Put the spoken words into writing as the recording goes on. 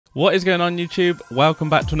What is going on, YouTube? Welcome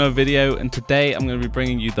back to another video, and today I'm going to be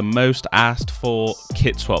bringing you the most asked for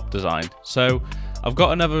kit swap design. So I've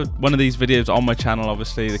got another one of these videos on my channel,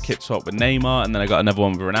 obviously the kit swap with Neymar, and then I got another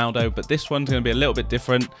one with Ronaldo, but this one's going to be a little bit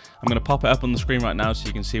different. I'm going to pop it up on the screen right now so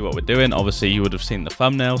you can see what we're doing. Obviously you would have seen the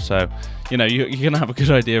thumbnail, so you know you're going to have a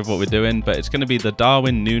good idea of what we're doing, but it's going to be the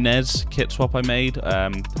Darwin Nunez kit swap I made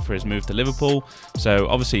for his move to Liverpool. So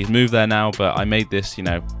obviously he's moved there now, but I made this, you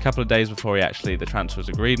know, a couple of days before the transfer was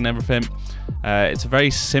agreed and everything. It's a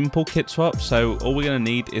very simple kit swap, so all we're going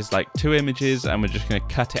to need is like 2 images, and we're just going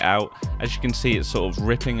to cut it out. As you can see, it's sort of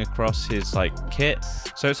ripping across his like kit,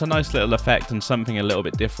 so it's a nice little effect and something a little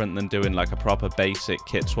bit different than doing like a proper basic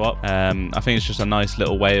kit swap. I think it's just a nice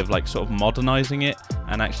little way of like sort of modernizing it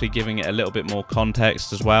and actually giving it a little bit more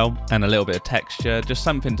context as well, and a little bit of texture, just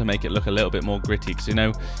something to make it look a little bit more gritty, because you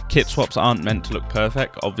know kit swaps aren't meant to look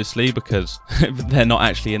perfect, obviously, because they're not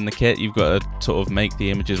actually in the kit. You've got to sort of make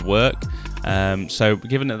the images work. So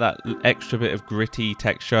giving it that extra bit of gritty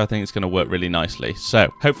texture, I think it's going to work really nicely.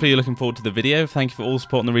 So hopefully you're looking forward to the video. Thank you for all the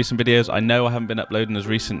support on the recent videos. I know I haven't been uploading as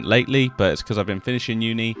recent lately, but it's because I've been finishing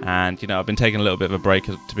uni, and you know I've been taking a little bit of a break,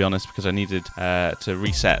 to be honest, because I needed to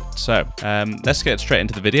reset. So let's get straight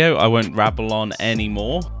into the video. I won't rabble on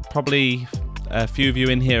anymore. Probably a few of you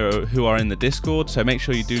in here who are in the Discord, so make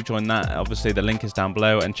sure you do join that. Obviously the link is down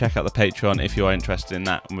below, and check out the Patreon if you are interested in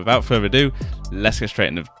that. And without further ado, let's get straight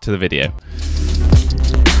into the video.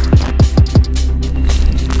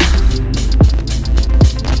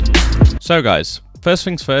 So guys, first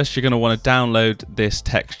things first, you're going to want to download this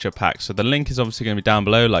texture pack. So the link is obviously going to be down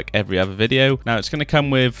below like every other video. Now it's going to come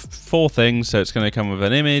with 4 things. So it's going to come with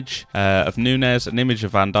an image of Nunez, an image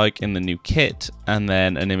of Van Dijk in the new kit, and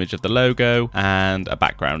then an image of the logo and a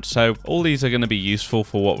background. So all these are going to be useful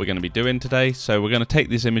for what we're going to be doing today. So we're going to take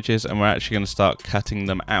these images and we're actually going to start cutting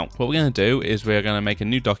them out. What we're going to do is we're going to make a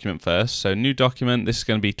new document first. So new document, this is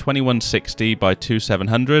going to be 2160 by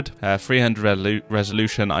 2700, 300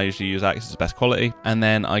 resolution. I usually use that because it's the best quality. And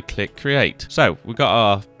then I click create. So we've got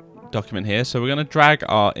our document here, so we're going to drag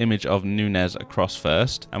our image of Nunez across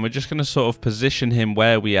first, and we're just going to sort of position him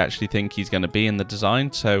where we actually think he's going to be in the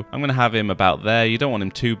design. So I'm going to have him about there. You don't want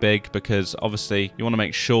him too big, because obviously you want to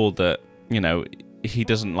make sure that, you know, he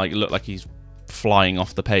doesn't like look like he's flying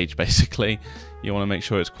off the page, basically. You want to make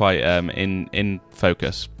sure it's quite in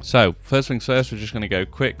focus. So first things first, we're just going to go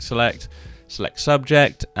quick select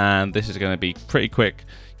subject, and this is going to be pretty quick.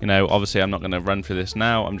 You know, obviously I'm not going to run through this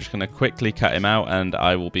now. I'm just going to quickly cut him out, and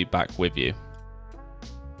I will be back with you.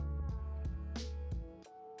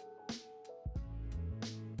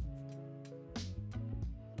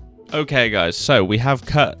 Okay guys, so we have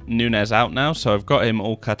cut Nunez out now, so I've got him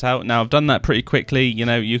all cut out. Now I've done that pretty quickly. You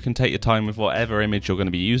know, you can take your time with whatever image you're going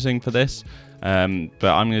to be using for this. But I'm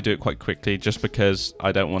going to do it quite quickly just because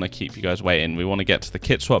I don't want to keep you guys waiting. We want to get to the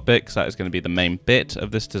kit swap bit, because that is going to be the main bit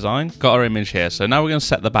of this design. Got our image here, so now we're going to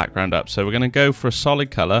set the background up. So we're going to go for a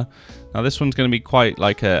solid color. Now this one's going to be quite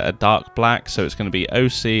like a dark black, so it's going to be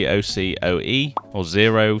OC, OC, OE, or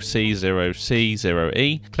 0C, 0C,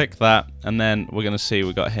 0E. Click that, and then we're going to see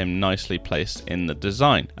we got him nicely placed in the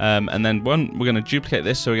design. And then we're going to duplicate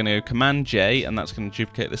this, so we're going to go Command J, and that's going to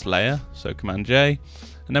duplicate this layer. So Command J.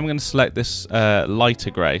 And then we're going to select this lighter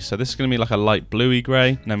grey. So this is going to be like a light bluey grey.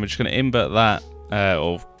 And then we're just going to invert that,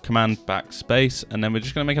 or Command backspace. And then we're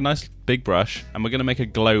just going to make a nice big brush. And we're going to make a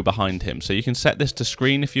glow behind him. So you can set this to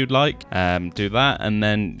screen if you'd like. Do that. And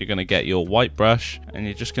then you're going to get your white brush. And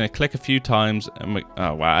you're just going to click a few times. And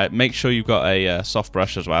make sure you've got a soft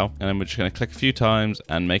brush as well. And then we're just going to click a few times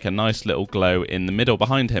and make a nice little glow in the middle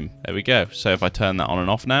behind him. There we go. So if I turn that on and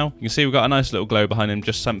off now, you can see we've got a nice little glow behind him.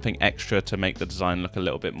 Just something extra to make the design look a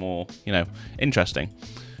little bit more, you know, interesting.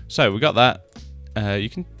 So we got that. You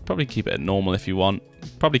can probably keep it at normal if you want.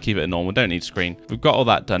 Probably keep it at normal, don't need screen. We've got all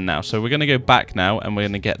that done now. So we're going to go back now, and we're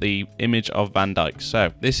going to get the image of Van Dijk.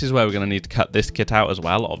 So this is where we're going to need to cut this kit out as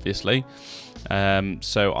well, obviously.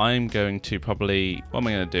 So I'm going to probably, what am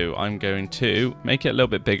I going to do? I'm going to make it a little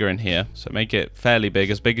bit bigger in here. So make it fairly big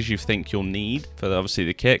as you think you'll need for obviously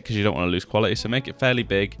the kit, because you don't want to lose quality. So make it fairly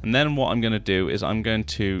big. And then what I'm going to do is I'm going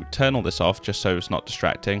to turn all this off just so it's not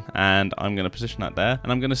distracting. And I'm going to position that there.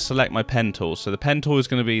 And I'm going to select my pen tool. So the pen tool is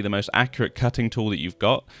going to be the most accurate cutting tool that you've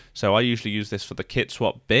got. So I usually use this for the kit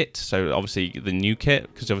swap bit. So obviously the new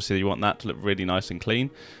kit, because obviously you want that to look really nice and clean.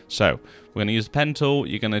 So we're going to use the pen tool.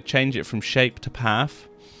 You're going to change it from shape to path.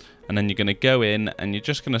 and then you're going to go in and you're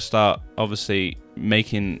just going to start obviously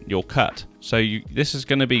making your cut. So this is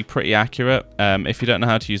going to be pretty accurate. If you don't know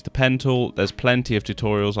how to use the pen tool, there's plenty of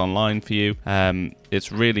tutorials online for you.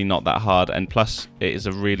 It's really not that hard, and plus it is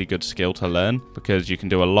a really good skill to learn because you can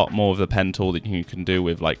do a lot more with the pen tool than you can do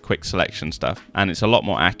with like quick selection stuff, and it's a lot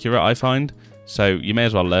more accurate, I find. So you may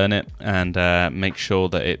as well learn it and make sure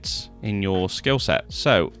that it's in your skill set.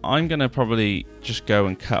 So I'm going to probably just go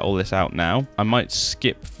and cut all this out now. I might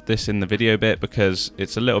skip this in the video bit because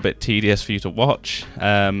it's a little bit tedious for you to watch,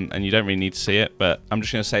 and you don't really need to see it, but I'm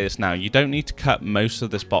just going to say this now. You don't need to cut most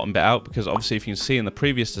of this bottom bit out because obviously if you can see in the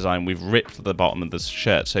previous design, we've ripped the bottom of the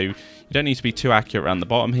shirt. So you don't need to be too accurate around the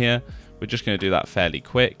bottom here. We're just going to do that fairly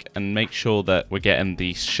quick and make sure that we're getting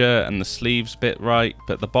the shirt and the sleeves bit right,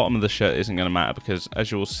 but the bottom of the shirt isn't going to matter because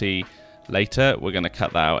as you'll see later, we're going to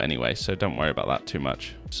cut that out anyway, so don't worry about that too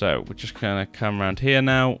much. So we're just going to come around here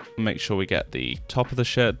now, make sure we get the top of the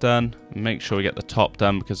shirt done, make sure we get the top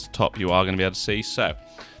done because the top you are going to be able to see. So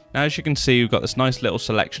now as you can see, we've got this nice little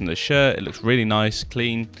selection of the shirt. It looks really nice,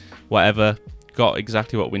 clean, whatever, got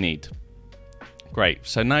exactly what we need. Great,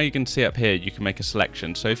 so now you can see up here, you can make a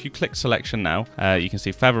selection. So if you click selection now, you can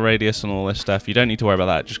see feather radius and all this stuff. You don't need to worry about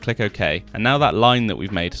that, just click OK. And now that line that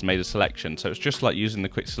we've made has made a selection. So it's just like using the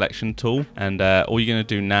quick selection tool. And all you're going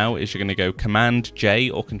to do now is you're going to go Command J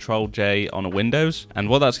or Control J on a Windows. And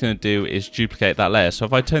what that's going to do is duplicate that layer. So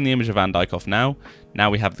if I turn the image of Van Dyke off now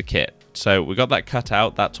we have the kit. So we got that cut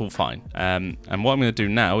out, that's all fine. And what I'm going to do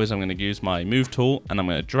now is I'm going to use my move tool and I'm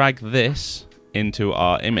going to drag this into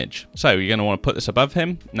our image. So you're going to want to put this above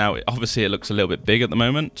him. Now obviously it looks a little bit big at the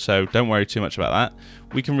moment, so don't worry too much about that.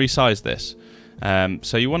 We can resize this.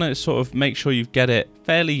 So you want to sort of make sure you get it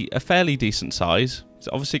a fairly decent size. It's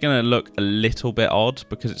obviously going to look a little bit odd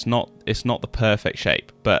because it's not the perfect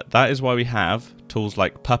shape, but that is why we have tools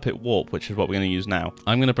like Puppet Warp, which is what we're going to use now.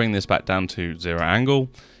 I'm going to bring this back down to 0 angle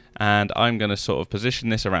and I'm going to sort of position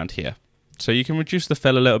this around here. So you can reduce the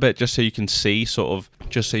fill a little bit just so you can see sort of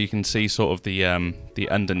the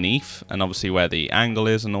underneath and obviously where the angle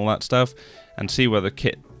is and all that stuff, and see where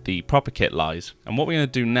the proper kit lies. And what we're going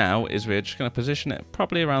to do now is we're just going to position it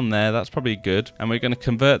probably around there. That's probably good. And we're going to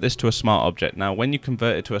convert this to a smart object. Now when you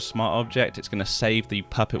convert it to a smart object, it's going to save the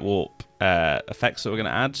Puppet Warp effects that we're going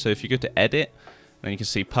to add. So if you go to edit, then you can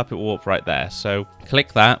see Puppet Warp right there. So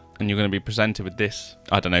click that and you're going to be presented with this,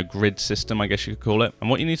 I don't know, grid system, I guess you could call it. And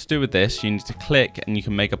what you need to do with this, you need to click and you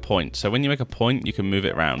can make a point. So when you make a point, you can move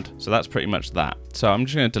it around. So that's pretty much that. So I'm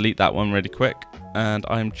just going to delete that one really quick. And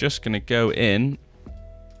I'm just going to go in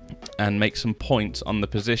and make some points on the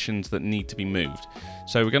positions that need to be moved.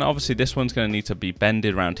 So we're going to, obviously this one's going to need to be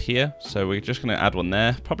bended around here. So we're just going to add one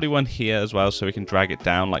there, probably one here as well, so we can drag it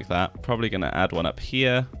down like that. Probably going to add one up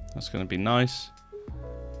here. That's going to be nice.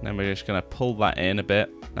 Then we're just going to pull that in a bit.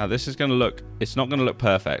 Now this is going to look, it's not going to look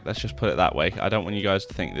perfect. Let's just put it that way. I don't want you guys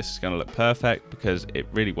to think this is going to look perfect because it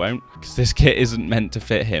really won't. Because this kit isn't meant to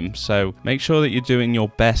fit him. So make sure that you're doing your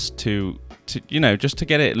best to you know, just to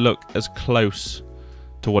get it look as close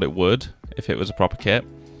to what it would if it was a proper kit.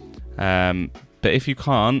 But if you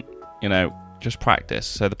can't, you know, just practice.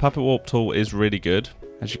 So the Puppet Warp tool is really good.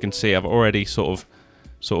 As you can see, I've already sort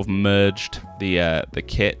of merged the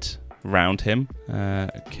kit around him.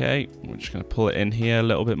 Okay, we're just going to pull it in here a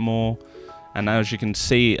little bit more, and now as you can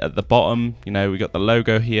see at the bottom, you know, we got the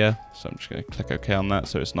logo here, so I'm just going to click OK on that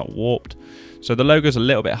so it's not warped. So the logo's a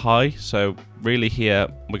little bit high, so really here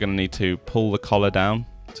we're going to need to pull the collar down.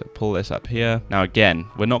 So pull this up here. Now again,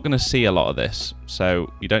 we're not going to see a lot of this,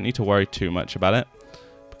 so you don't need to worry too much about it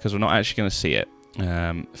because we're not actually going to see it.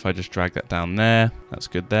 If I just drag that down there, that's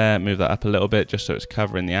good there. Move that up a little bit just so it's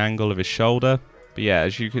covering the angle of his shoulder. But yeah,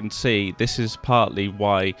 as you can see, this is partly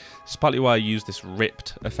why I use this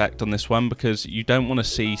ripped effect on this one, because you don't want to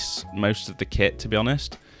see most of the kit, to be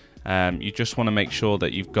honest. You just want to make sure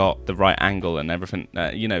that you've got the right angle and everything,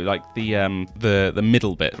 you know, like the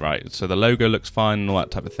middle bit, right? So the logo looks fine and all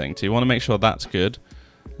that type of thing. So you want to make sure that's good.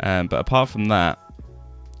 But apart from that,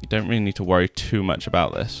 you don't really need to worry too much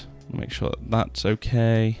about this. Make sure that that's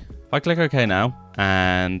okay. If I click OK now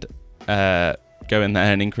and go in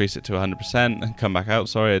there and increase it to 100% and come back out.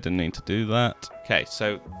 Sorry, I didn't need to do that. Okay,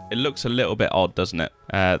 so it looks a little bit odd, doesn't it?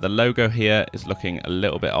 The logo here is looking a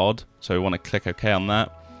little bit odd, so we want to click OK on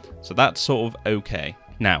that. So that's sort of okay.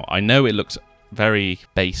 Now, I know it looks very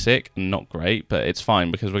basic and not great, but it's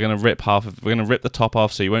fine because we're going to rip the top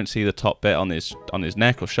off, so you won't see the top bit on his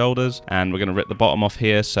neck or shoulders, and we're going to rip the bottom off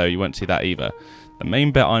here, so you won't see that either. The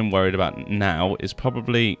main bit I'm worried about now is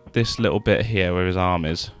probably this little bit here where his arm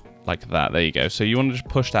is. Like that, there you go. So you want to just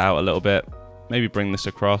push that out a little bit, maybe bring this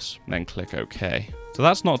across, and then click OK. So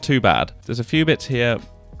that's not too bad. There's a few bits here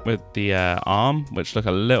with the arm, which look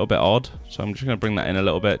a little bit odd. So I'm just going to bring that in a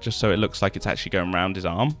little bit, just so it looks like it's actually going around his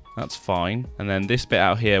arm. That's fine. And then this bit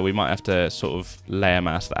out here, we might have to sort of layer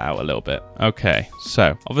mask that out a little bit. Okay,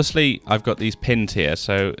 so obviously I've got these pins here.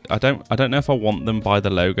 So I don't know if I want them by the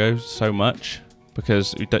logo so much,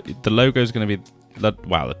 because the logo is going to be,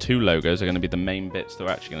 well, the two logos are going to be the main bits that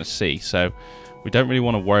we're actually going to see. So we don't really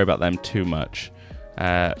want to worry about them too much.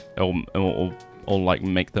 Or like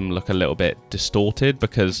make them look a little bit distorted,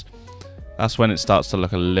 because that's when it starts to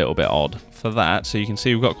look a little bit odd. For that, so you can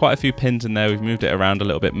see we've got quite a few pins in there. We've moved it around a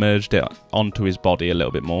little bit, merged it onto his body a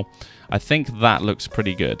little bit more. I think that looks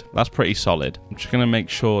pretty good. That's pretty solid. I'm just going to make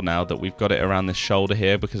sure now that we've got it around this shoulder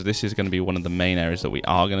here, because this is going to be one of the main areas that we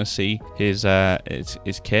are going to see his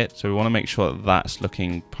kit. So we want to make sure that that's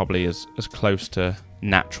looking probably as close to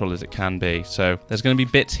natural as it can be. So there's going to be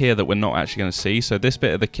bits here that we're not actually going to see. So this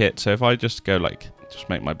bit of the kit, so if I just go like, just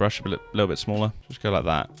make my brush a little bit smaller, just go like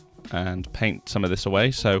that and paint some of this away.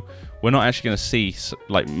 So we're not actually going to see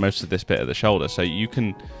like most of this bit of the shoulder. So you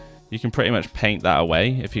can pretty much paint that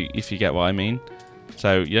away if you get what I mean.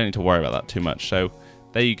 So you don't need to worry about that too much. So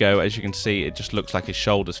there you go. As you can see, it just looks like his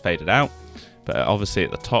shoulder's faded out. But obviously at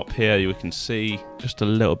the top here, you can see just a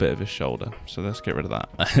little bit of his shoulder. So let's get rid of that.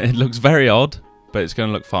 It looks very odd, but it's going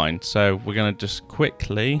to look fine. So we're going to just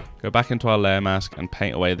quickly go back into our layer mask and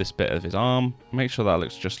paint away this bit of his arm. Make sure that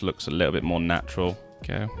looks a little bit more natural.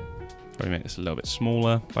 Okay. Probably make this a little bit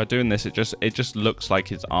smaller. By doing this, it just looks like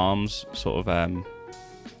his arms sort of you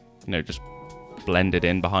know, just blended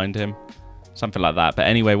in behind him, something like that. But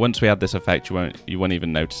anyway, once we add this effect, you won't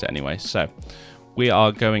even notice it anyway. So we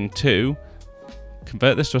are going to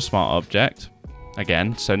convert this to a smart object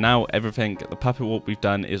again. So now everything, the puppet walk we've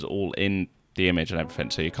done is all in the image and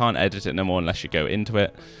everything. So you can't edit it no more unless you go into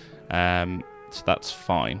it. So that's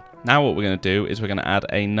fine. Now what we're going to do is we're going to add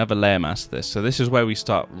another layer mask to this. So this is where we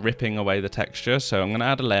start ripping away the texture. So I'm going to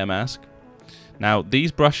add a layer mask. Now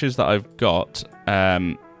these brushes that I've got,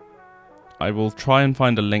 I will try and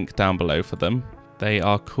find a link down below for them. They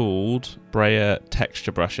are called Brayer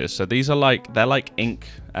texture brushes. So these are they're like ink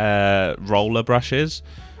roller brushes.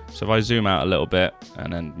 So if I zoom out a little bit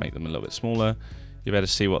and then make them a little bit smaller, you better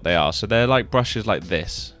see what they are. So they're like brushes like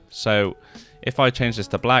this. So if I change this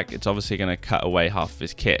to black, it's obviously going to cut away half of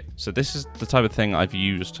his kit. So this is the type of thing I've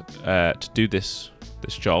used to do this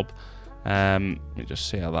job. Let me just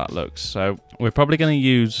see how that looks. So we're probably going to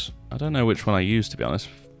use, I don't know which one I used to be honest,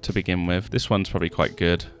 to begin with. This one's probably quite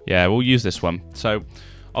good. Yeah, we'll use this one. So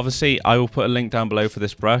obviously I will put a link down below for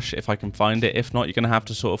this brush if I can find it. If not, you're going to have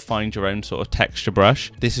to sort of find your own sort of texture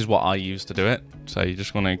brush. This is what I use to do it. So you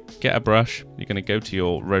just want to get a brush. You're going to go to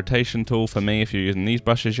your rotation tool. For me, if you're using these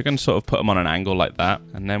brushes, you're going to sort of put them on an angle like that.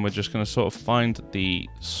 And then we're just going to sort of find the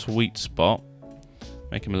sweet spot.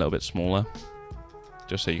 Make them a little bit smaller,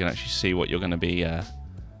 just so you can actually see what you're going to be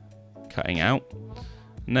cutting out.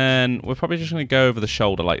 And then we're probably just going to go over the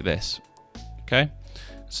shoulder like this. Okay.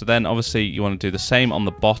 So then obviously you want to do the same on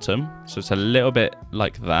the bottom. So it's a little bit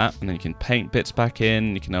like that. And then you can paint bits back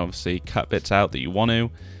in. You can obviously cut bits out that you want to.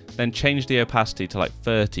 Then change the opacity to like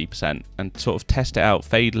 30% and sort of test it out.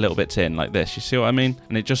 Fade little bits in like this. You see what I mean?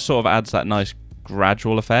 And it just sort of adds that nice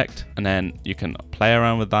gradual effect. And then you can play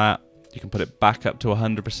around with that. You can put it back up to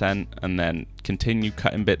 100% and then continue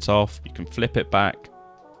cutting bits off. You can flip it back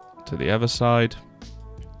to the other side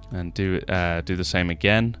and do the same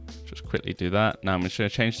again. Just quickly do that. Now I'm just going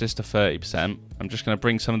to change this to 30%. I'm just going to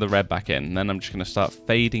bring some of the red back in, and then I'm just going to start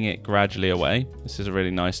fading it gradually away. This is a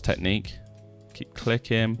really nice technique. Keep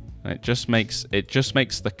clicking, and it just makes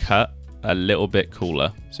the cut a little bit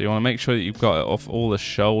cooler. So you want to make sure that you've got it off all the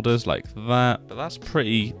shoulders like that. But that's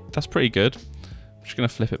pretty good. I'm just going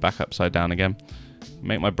to flip it back upside down again.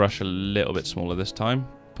 Make my brush a little bit smaller this time.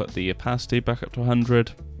 Put the opacity back up to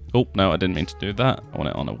 100. Oh, no, I didn't mean to do that. I want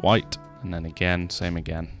it on a white. And then again, same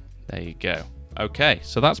again. There you go. Okay,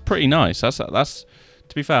 so that's pretty nice. That's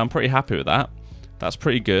to be fair, I'm pretty happy with that. That's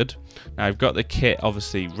pretty good. Now, I've got the kit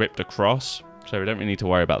obviously ripped across, so we don't really need to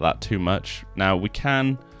worry about that too much. Now, we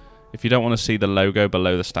can, if you don't want to see the logo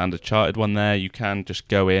below the standard charted one there, you can just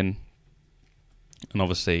go in and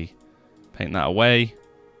obviously paint that away.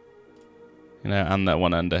 You know, and that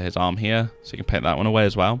one under his arm here. So you can paint that one away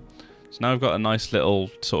as well. So now we've got a nice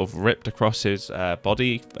little sort of ripped across his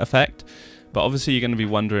body effect. But obviously you're going to be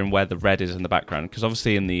wondering where the red is in the background, because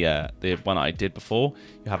obviously in the one I did before,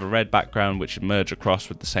 you have a red background which merge across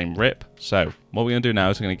with the same rip. So what we're going to do now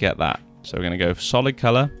is we're going to get that. So we're going to go solid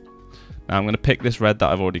color. Now I'm going to pick this red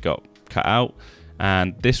that I've already got cut out,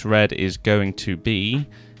 and this red is going to be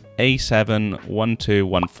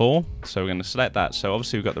A71214. So we're going to select that. So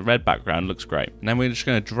obviously we've got the red background, looks great. And then we're just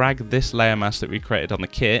going to drag this layer mask that we created on the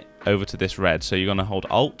kit over to this red. So you're going to hold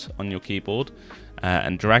Alt on your keyboard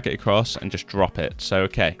and drag it across and just drop it. So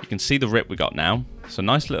okay, you can see the rip we got now. It's a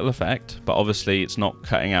nice little effect, but obviously it's not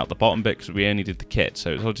cutting out the bottom bit because we only did the kit.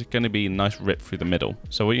 So it's just going to be a nice rip through the middle.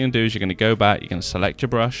 So what you're going to do is you're going to go back, you're going to select your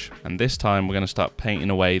brush, and this time we're going to start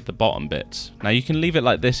painting away the bottom bits. Now you can leave it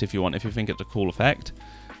like this if you want, if you think it's a cool effect,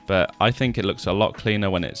 but I think it looks a lot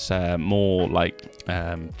cleaner when it's more like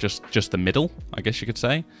just the middle, I guess you could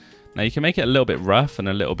say. Now you can make it a little bit rough and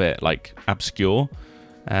a little bit like obscure,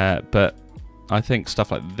 but I think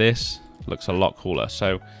stuff like this looks a lot cooler.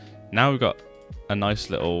 So now we've got a nice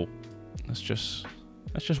little, let's just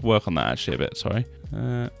work on that actually a bit, sorry.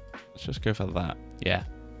 Let's just go for that. Yeah,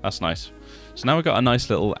 that's nice. So now we've got a nice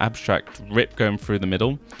little abstract rip going through the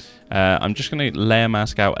middle. I'm just going to layer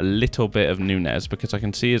mask out a little bit of Nunez because I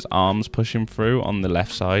can see his arms pushing through on the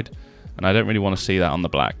left side, and I don't really want to see that on the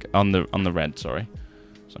black, on the red, sorry.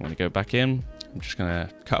 So I'm going to go back in. I'm just going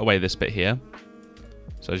to cut away this bit here.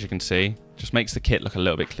 So as you can see, just makes the kit look a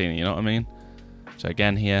little bit cleaner, you know what I mean? So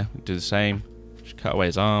again here, we do the same. Just cut away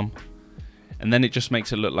his arm. And then it just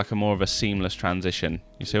makes it look like a more of a seamless transition.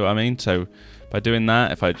 You see what I mean? So by doing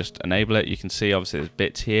that, if I just enable it, you can see obviously there's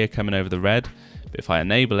bits here coming over the red. But if I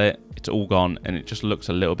enable it, it's all gone and it just looks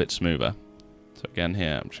a little bit smoother. So again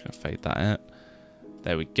here, I'm just going to fade that out.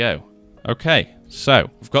 There we go. Okay, so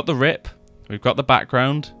we've got the rip. We've got the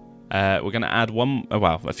background. We're going to add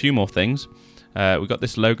a few more things. We've got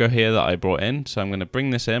this logo here that I brought in. So I'm going to bring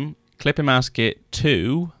this in, clip and mask it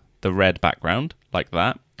to the red background like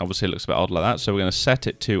that. Obviously it looks a bit odd like that, so we're going to set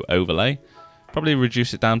it to overlay, probably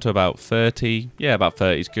reduce it down to about 30. Yeah, about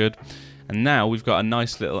 30 is good. And now we've got a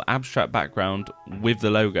nice little abstract background with the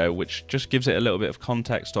logo, which just gives it a little bit of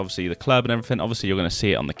context. Obviously the club and everything, obviously you're going to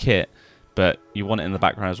see it on the kit, but you want it in the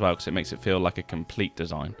background as well because it makes it feel like a complete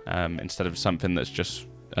design instead of something that's just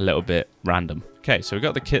a little bit random. Okay, so we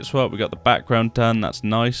got the kit swap, we got the background done, that's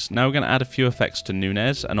nice. Now we're going to add a few effects to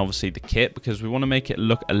Nunez and obviously the kit because we want to make it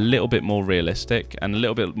look a little bit more realistic and a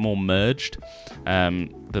little bit more merged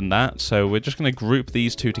than that. So we're just going to group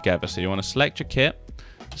these two together. So you want to select your kit,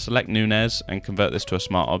 select Nunez and convert this to a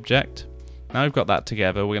smart object. Now we've got that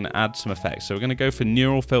together, we're going to add some effects. So we're going to go for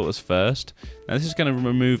neural filters first. Now this is going to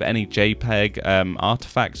remove any JPEG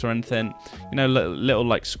artifacts or anything, you know, little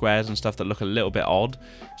like squares and stuff that look a little bit odd.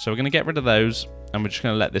 So we're going to get rid of those and we're just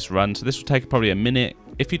going to let this run. So this will take probably a minute.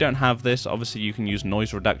 If you don't have this, obviously you can use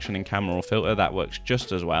noise reduction in camera raw filter. That works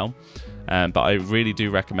just as well. But I really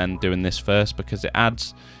do recommend doing this first because it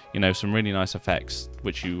adds, you know, some really nice effects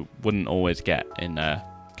which you wouldn't always get in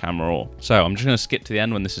camera raw. So I'm just going to skip to the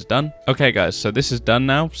end when this is done. Okay guys, so this is done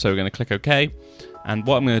now. So we're going to click OK. And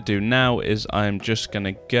what I'm going to do now is I'm just going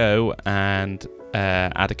to go and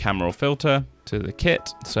add a camera raw filter to the kit.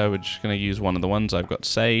 So we're just going to use one of the ones I've got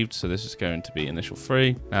saved. So this is going to be initial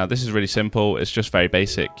 3. Now this is really simple. It's just very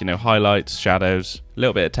basic, you know, highlights, shadows, a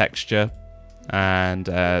little bit of texture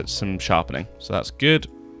and some sharpening. So that's good.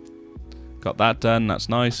 Got that done. That's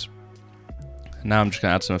nice. Now I'm just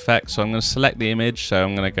going to add some effects. So I'm going to select the image. So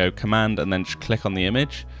I'm going to go Command and then just click on the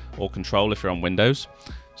image, or Control if you're on Windows.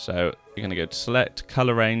 So you're going to go to Select,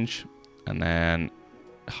 Color Range, and then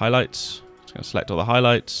Highlights. Just going to select all the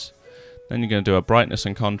highlights. Then you're going to do a brightness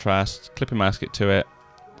and contrast, clip and mask it to it,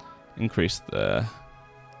 increase the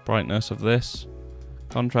brightness of this,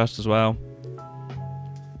 contrast as well,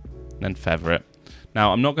 then feather it.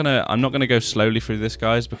 Now I'm not gonna go slowly through this,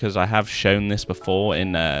 guys, because I have shown this before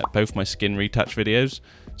in both my skin retouch videos.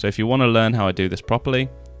 So if you want to learn how I do this properly,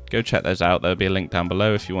 go check those out. There'll be a link down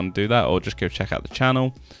below if you want to do that, or just go check out the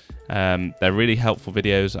channel. They're really helpful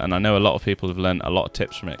videos, and I know a lot of people have learned a lot of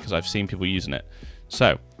tips from it because I've seen people using it.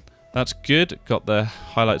 So that's good. Got the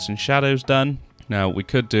highlights and shadows done. Now we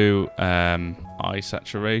could do eye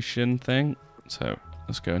saturation thing. So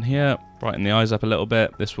let's go in here, brighten the eyes up a little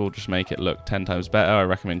bit. This will just make it look 10 times better. I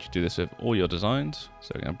recommend you do this with all your designs.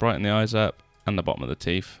 So we're going to brighten the eyes up and the bottom of the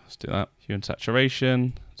teeth. Let's do that. Hue and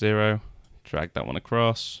saturation, 0. Drag that one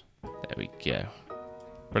across. There we go.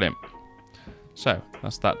 Brilliant. So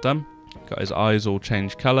that's that done. Got his eyes all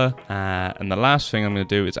changed color. And the last thing I'm going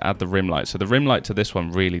to do is add the rim light. So the rim light to this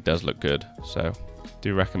one really does look good. So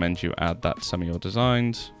do recommend you add that to some of your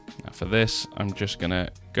designs. Now for this, I'm just going to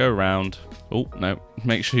go around. Oh, no.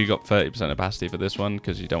 Make sure you got 30% opacity for this one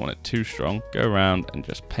because you don't want it too strong. Go around and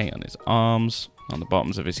just paint on his arms, on the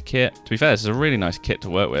bottoms of his kit. To be fair, this is a really nice kit to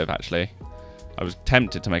work with, actually. I was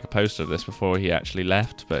tempted to make a poster of this before he actually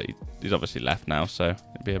left, but he's obviously left now, so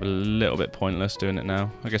it'd be a little bit pointless doing it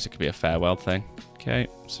now. I guess it could be a farewell thing. Okay,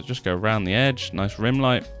 so just go around the edge. Nice rim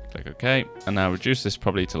light. Click OK. And now reduce this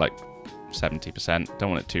probably to like 70%.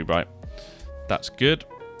 Don't want it too bright. That's good.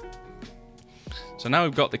 So now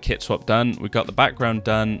we've got the kit swap done, we've got the background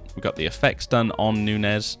done, we've got the effects done on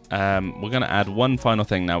Nunez. We're going to add one final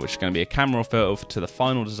thing now, which is going to be a camera filter to the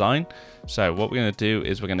final design. So what we're going to do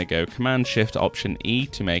is we're going to go Command-Shift-Option-E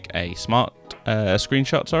to make a smart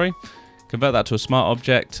screenshot, convert that to a smart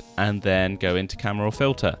object, and then go into camera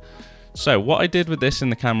filter. So what I did with this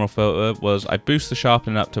in the camera filter was I boost the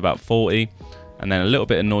sharpening up to about 40, and then a little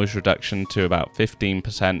bit of noise reduction to about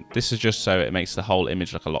 15%. This is just so it makes the whole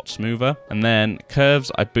image look a lot smoother. And then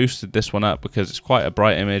curves, I boosted this one up because it's quite a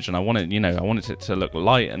bright image, and I wanted, I wanted it to look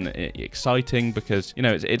light and exciting because,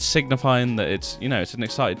 it's signifying that it's an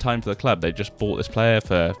exciting time for the club. They just bought this player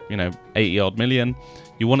for, 80 odd million.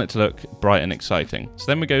 You want it to look bright and exciting. So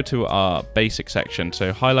then we go to our basic section.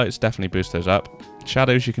 So highlights, definitely boost those up.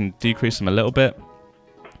 Shadows, you can decrease them a little bit.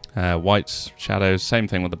 Whites, shadows, same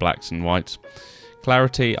thing with the blacks and whites.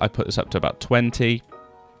 Clarity, I put this up to about 20.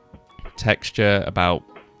 Texture,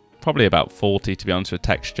 probably about 40 to be honest with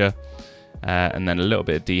texture. And then a little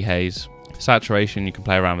bit of dehaze. Saturation, you can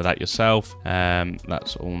play around with that yourself.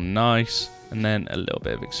 That's all nice. And then a little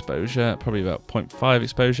bit of exposure, probably about 0.5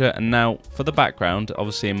 exposure. And now for the background,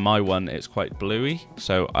 obviously in my one it's quite bluey.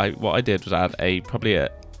 So what I did was add I'd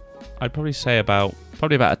probably say about a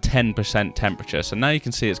 10% temperature. So now you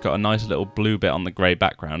can see it's got a nice little blue bit on the grey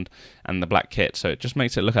background and the black kit. So it just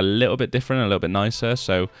makes it look a little bit different, a little bit nicer.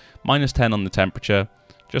 So -10 on the temperature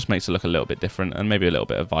just makes it look a little bit different, and maybe a little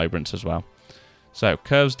bit of vibrance as well. So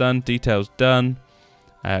curves done, details done.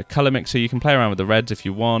 Color mixer, you can play around with the reds if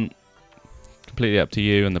you want. Completely up to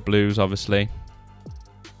you, and the blues obviously.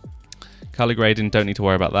 Color grading, don't need to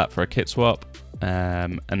worry about that for a kit swap.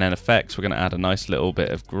 And then effects, we're going to add a nice little bit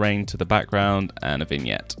of grain to the background and a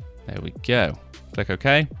vignette. There we go. Click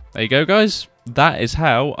OK. There you go, guys. That is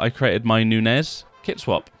how I created my Nunez kit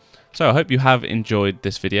swap. So I hope you have enjoyed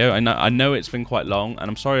this video. I know it's been quite long, and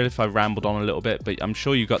I'm sorry if I rambled on a little bit, but I'm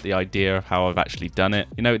sure you got the idea of how I've actually done it.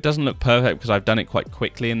 It doesn't look perfect because I've done it quite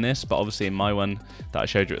quickly in this, but obviously in my one that I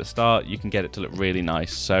showed you at the start, you can get it to look really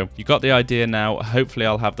nice. So you got the idea now. Hopefully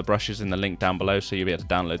I'll have the brushes in the link down below so you'll be able to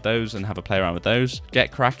download those and have a play around with those.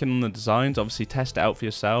 Get cracking on the designs. Obviously test it out for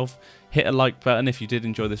yourself. Hit a like button if you did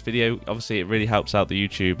enjoy this video. Obviously it really helps out the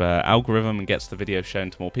YouTube algorithm and gets the video shown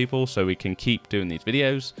to more people so we can keep doing these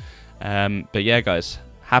videos. But yeah, guys,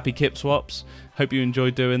 happy kit swaps. Hope you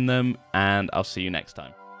enjoyed doing them, and I'll see you next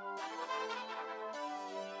time.